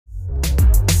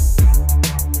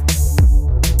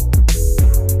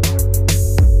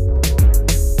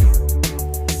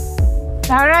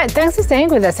All right, thanks for staying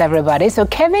with us, everybody. So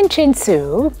Kevin Chin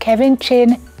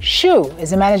Shu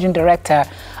is the Managing Director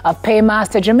of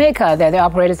Paymaster Jamaica. They're the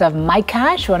operators of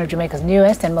Mycash, one of Jamaica's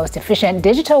newest and most efficient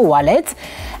digital wallets.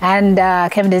 And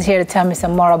Kevin is here to tell me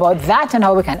some more about that and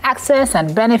how we can access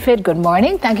and benefit. Good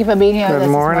morning. Thank you for being here with us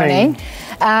this morning.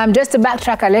 Just to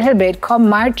backtrack a little bit, come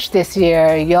March this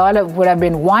year, y'all would have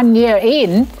been 1 year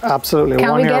in. Absolutely.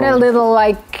 Can we get a little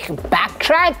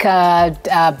backtrack,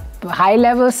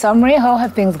 high-level summary? How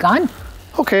have things gone?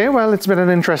 Okay, well, it's been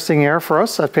an interesting year for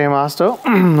us at Paymaster.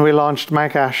 We launched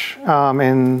Mycash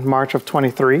in March of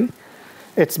 23.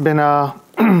 It's been a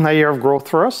year of growth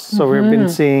for us. So we've been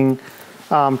seeing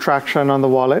traction on the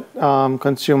wallet.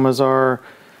 Consumers are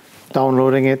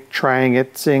downloading it, trying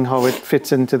it, seeing how it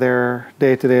fits into their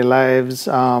day-to-day lives.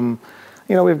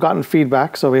 We've gotten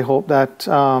feedback, so we hope that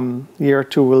year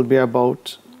two will be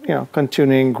about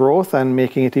continuing growth and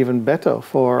making it even better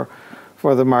for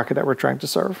the market that we're trying to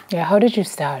serve. Yeah, how did you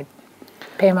start?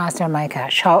 Paymaster and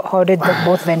Mycash. How did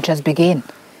both ventures begin?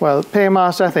 Well,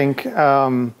 Paymaster, I think,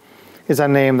 is a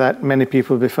name that many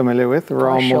people will be familiar with. We're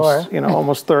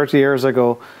almost 30 years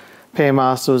ago,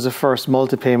 Paymaster was the first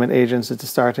multi-payment agency to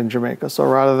start in Jamaica. So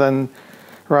rather than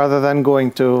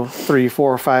going to 3,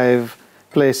 4, 5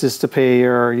 places to pay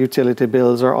your utility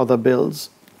bills or other bills,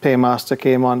 Paymaster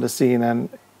came on the scene and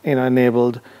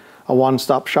enabled a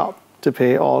one-stop shop to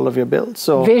pay all of your bills.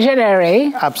 So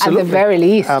visionary, absolutely, at the very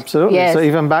least. Absolutely. Yes. So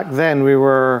even back then, we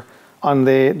were on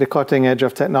the cutting edge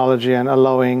of technology and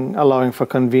allowing for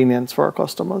convenience for our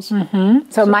customers.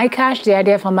 So Mycash, the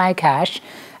idea for Mycash,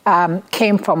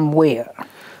 came from where?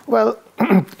 Well,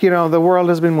 the world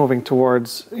has been moving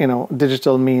towards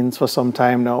digital means for some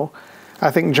time now. I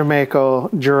think Jamaica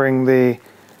during the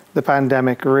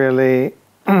pandemic really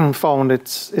found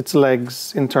its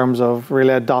legs in terms of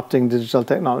really adopting digital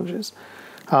technologies.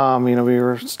 We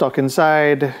were stuck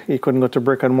inside. You couldn't go to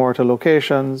brick and mortar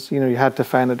locations. You had to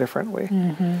find a different way.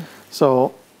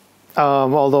 So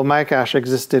although Mycash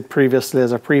existed previously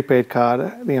as a prepaid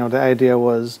card, the idea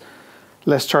was,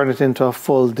 let's turn it into a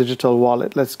full digital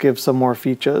wallet. Let's give some more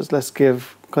features. Let's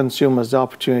give consumers the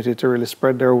opportunity to really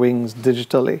spread their wings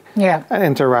digitally and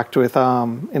interact with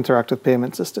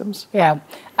payment systems.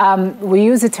 We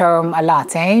use the term a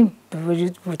lot,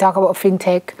 we talk about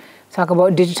fintech, talk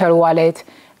about digital wallet.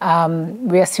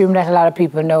 We assume that a lot of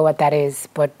people know what that is,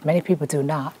 but many people do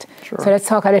not. Sure. So let's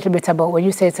talk a little bit about when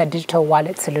you say it's a digital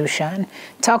wallet solution.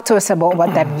 Talk to us about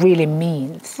what that really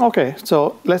means. Okay,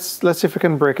 so let's see if we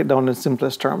can break it down in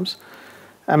simplest terms.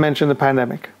 I mentioned the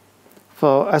pandemic.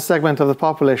 For a segment of the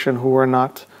population who were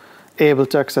not able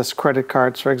to access credit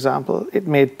cards, for example, it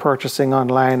made purchasing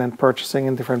online and purchasing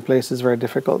in different places very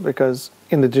difficult because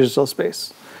in the digital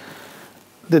space.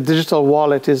 The digital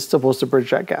wallet is supposed to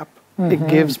bridge that gap. It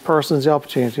gives persons the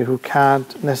opportunity who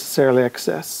can't necessarily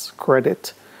access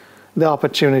credit, the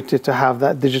opportunity to have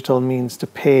that digital means to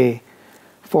pay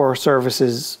for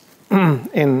services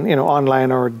in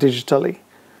online or digitally.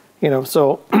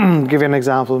 So give you an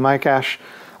example, Mycash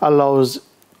allows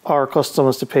our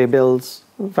customers to pay bills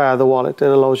via the wallet. It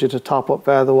allows you to top up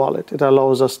via the wallet. It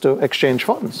allows us to exchange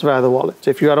funds via the wallet.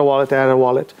 If you had a wallet, I had a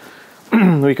wallet,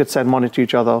 we could send money to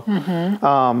each other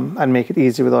and make it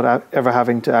easy without ever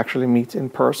having to actually meet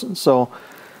in person. So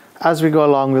as we go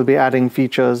along, we'll be adding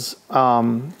features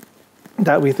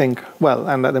that we think,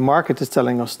 and that the market is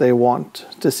telling us they want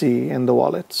to see in the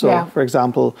wallet. So for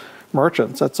example,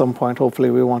 merchants, at some point,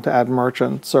 hopefully we want to add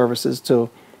merchant services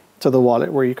to the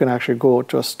wallet where you can actually go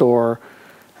to a store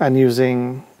and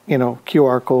using,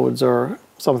 QR codes or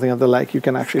something of the like, you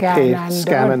can actually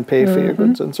scan and pay for your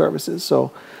goods and services.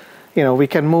 So,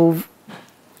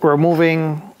 we're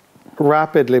moving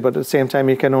rapidly, but at the same time,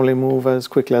 you can only move as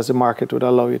quickly as the market would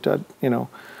allow you to,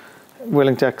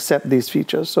 willing to accept these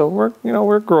features. So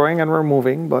we're growing and we're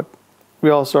moving, but we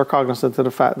also are cognizant of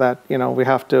the fact that,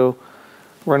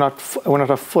 we're not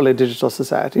a fully digital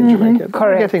society in Jamaica. But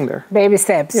Correct. We're getting there. Baby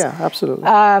steps. Yeah, absolutely.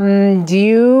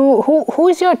 Who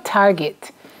is your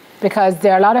target? Because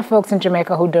there are a lot of folks in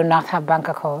Jamaica who do not have bank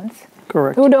accounts.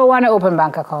 Correct. Who don't want to open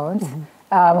bank accounts.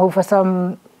 Who for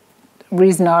some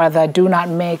reason or other do not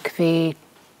make the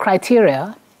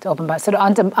criteria to open bank. So the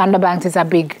underbanked is a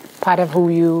big part of who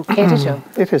you cater to.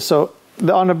 It is. So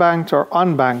the underbanked or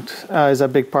unbanked is a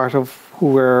big part of who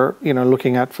we're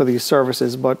looking at for these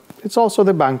services, but it's also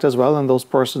the banked as well, and those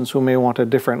persons who may want a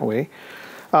different way.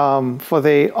 For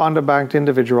the underbanked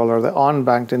individual or the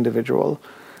unbanked individual,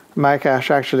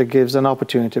 Mycash actually gives an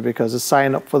opportunity because the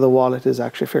sign up for the wallet is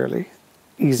actually fairly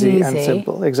easy and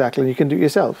simple. Exactly, you can do it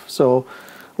yourself. So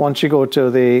once you go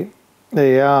to the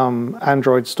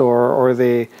Android store or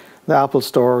the Apple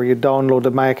store, you download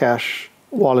the Mycash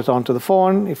wallet onto the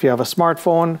phone. If you have a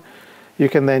smartphone, you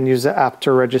can then use the app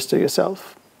to register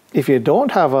yourself. If you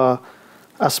don't have a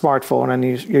smartphone and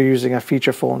you're using a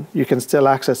feature phone, you can still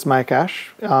access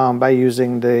Mycash by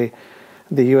using the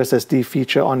USSD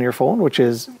feature on your phone, which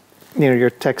is, you're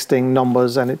texting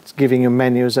numbers and it's giving you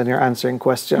menus and you're answering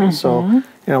questions. So,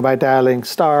 by dialing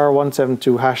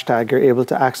 *172 hashtag, you're able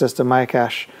to access the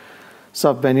Mycash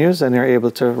sub-menus and you're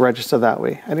able to register that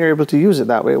way. And you're able to use it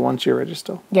that way once you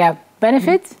register. Yeah.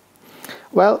 Benefits?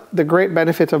 Well, the great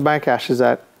benefit of Mycash is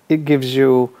that it gives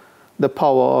you the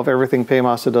power of everything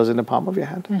Paymaster does in the palm of your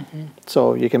hand.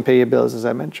 So you can pay your bills, as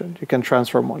I mentioned. You can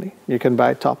transfer money. You can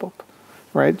buy top-up,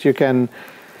 right? You can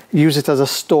use it as a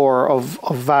store of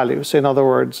value. So in other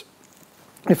words,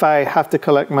 if I have to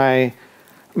collect my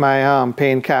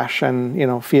pay in cash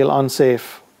and feel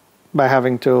unsafe by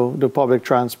having to do public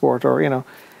transport or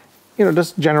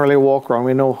just generally walk around,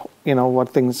 we know what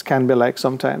things can be like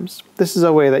sometimes. This is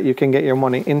a way that you can get your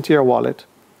money into your wallet,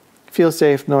 feel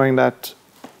safe knowing that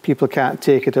people can't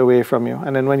take it away from you,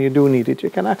 and then when you do need it, you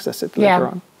can access it later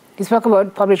on. You spoke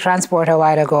about public transport a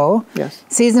while ago. Yes.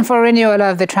 Season for renewal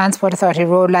of the Transport Authority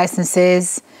road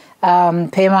licenses.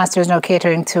 Paymaster is now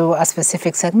catering to a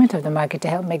specific segment of the market to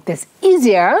help make this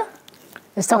easier.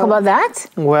 Let's talk about that.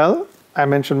 Well, I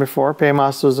mentioned before,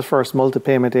 Paymaster is the first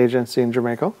multi-payment agency in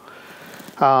Jamaica.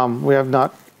 We have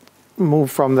not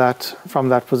moved from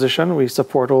that position. We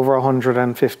support over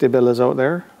 150 billers out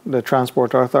there, the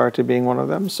Transport Authority being one of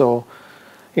them. So,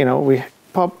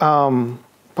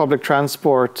 public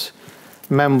transport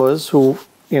members who,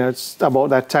 it's about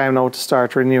that time now to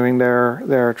start renewing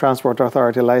their Transport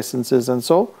Authority licenses, and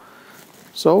so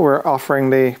we're offering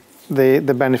the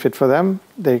benefit for them.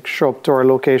 They show up to our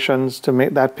locations to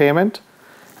make that payment,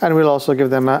 and we'll also give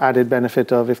them an added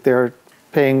benefit of if they're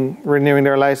renewing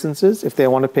their licenses, if they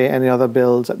want to pay any other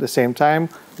bills at the same time,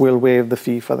 we'll waive the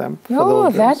fee for them.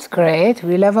 That's great.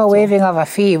 We love a waiving of a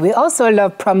fee. We also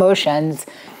love promotions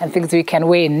and things we can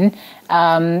win.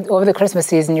 Over the Christmas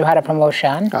season, you had a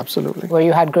promotion. Absolutely. Where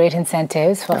you had great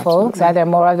incentives for folks. Are there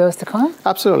more of those to come?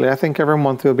 Absolutely. I think every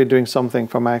month we'll be doing something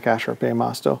for Mycash or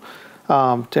Paymaster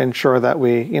to ensure that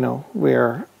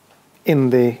we're in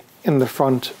the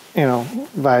front,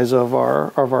 visor of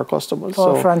our customers.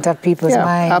 Forefront of people's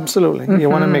minds. Absolutely. You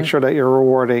want to make sure that you're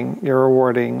rewarding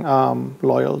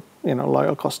loyal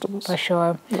customers. For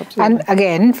sure. Absolutely. And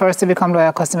again, for us to become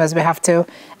loyal customers, we have to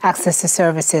access the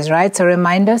services, right? So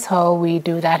remind us how we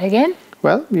do that again.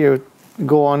 Well, you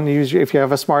go on, if you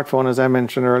have a smartphone, as I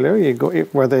mentioned earlier, you go,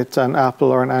 whether it's an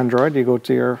Apple or an Android, you go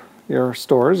to your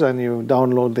stores and you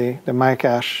download the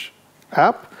Mycash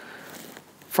app.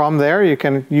 From there, you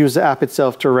can use the app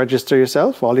itself to register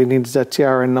yourself. All you need is a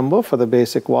TRN number for the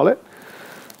basic wallet.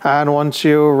 And once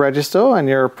you register and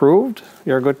you're approved,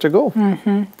 you're good to go.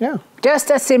 Yeah.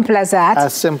 Just as simple as that.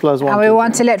 As simple as one. And we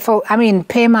want to let folks,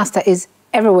 Paymaster is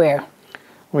everywhere.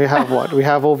 We have what? We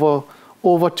have over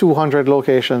 200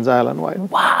 locations island-wide.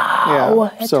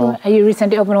 Wow. Yeah. So, you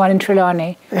recently opened one in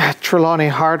Trelawney. Yeah, Trelawney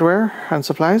Hardware and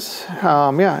Supplies.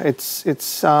 It's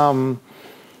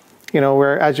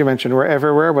we're, as you mentioned, we're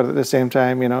everywhere, but at the same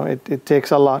time, it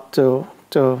takes a lot to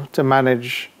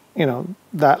manage,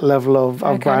 that level of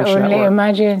branch network. I can only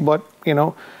imagine. But,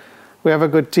 we have a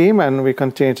good team and we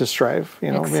continue to strive.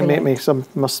 We may make some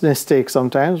mistakes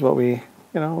sometimes, but we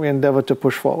endeavor to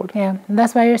push forward. Yeah, and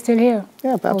that's why you're still here.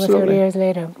 Yeah, absolutely. Over 30 years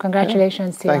later.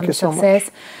 Congratulations to you on the success. So much.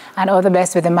 And all the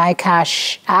best with the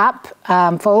Mycash app.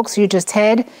 Folks, you just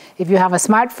head. If you have a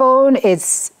smartphone,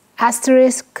 it's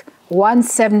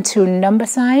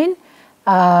 *172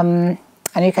 $.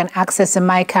 And you can access the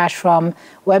Mycash from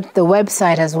the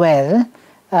website as well,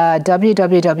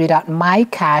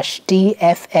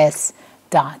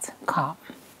 www.mycashdfs.com.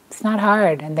 It's not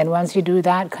hard. And then once you do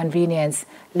that, convenience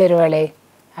literally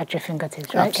at your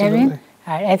fingertips, right, Absolutely. Kevin?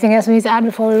 All right. Anything else we need to add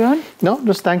before we run? No,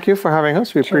 just thank you for having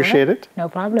us. We appreciate it. No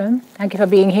problem. Thank you for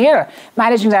being here.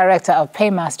 Managing Director of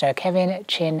Paymaster, Kevin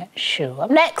Chin Shu.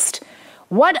 Up next,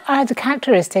 what are the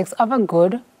characteristics of a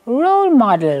good role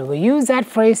model? We use that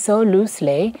phrase so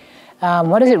loosely.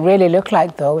 What does it really look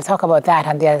like, though? We'll talk about that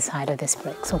on the other side of this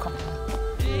break. So come.